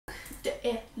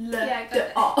Hey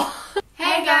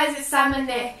guys, it's Sam and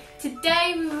Nick.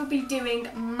 Today we will be doing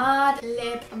Mad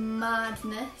Lib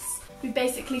Madness. We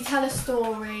basically tell a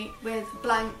story with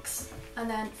blanks and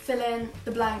then fill in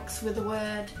the blanks with a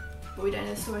word, but we don't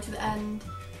know the story to the end.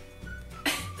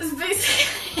 That's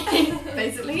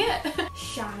basically it.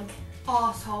 Shag,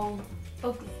 arsehole,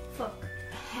 ugly, fuck,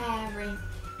 hairy,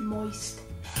 moist,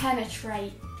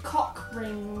 penetrate, cock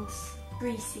rings,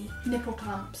 greasy, nipple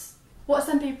clamps. What's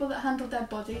them people that handle dead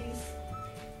bodies?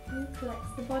 Who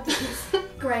collects the bodies?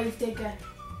 Gravedigger.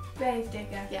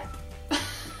 Gravedigger. Yeah.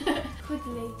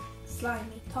 Cuddly,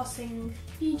 slimy, tossing.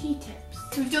 PG tips.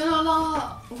 So we've done all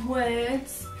our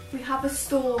words. We have a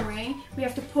story. We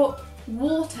have to put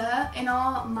water in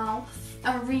our mouth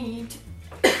and read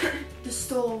the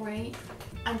story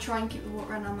and try and keep the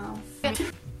water in our mouth.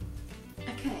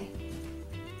 Okay.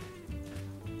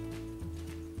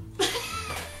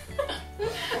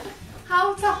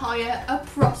 How to hire a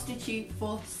prostitute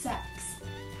for sex.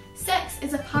 Sex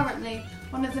is apparently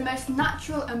one of the most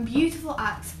natural and beautiful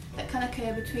acts that can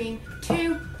occur between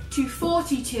 2 to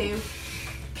 42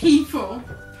 people.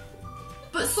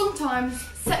 But sometimes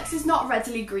sex is not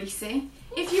readily greasy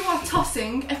if you are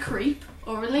tossing a creep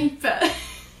or a leaper.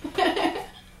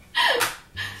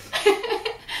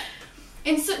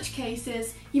 In such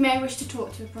cases, you may wish to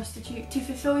talk to a prostitute to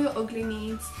fulfill your ugly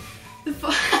needs.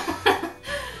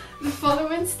 The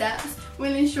following steps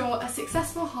will ensure a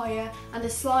successful hire and a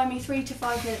slimy 3 to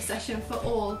 5 minute session for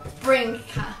all. Bring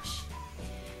cash.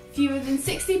 Fewer than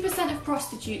 60% of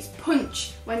prostitutes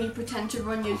punch when you pretend to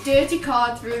run your dirty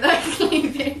card through their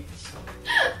cleavage.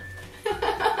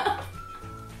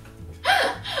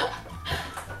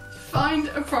 Find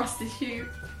a prostitute.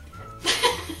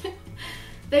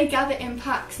 They gather in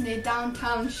packs near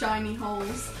downtown shiny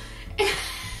holes.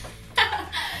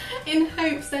 In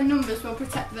hopes their numbers will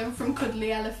protect them from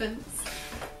cuddly elephants.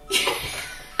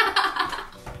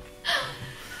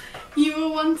 You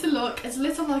will want to look as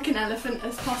little like an elephant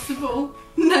as possible.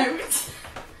 Note.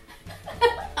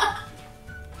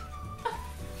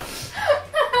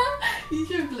 You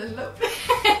should look.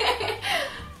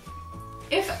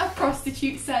 If a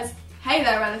prostitute says, "Hey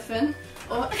there, elephant,"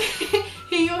 or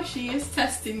he or she is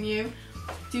testing you,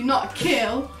 do not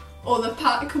kill or the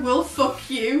pack will fuck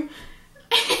you.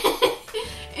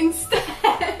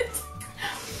 Instead,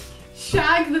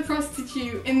 shag the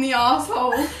prostitute in the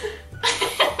arsehole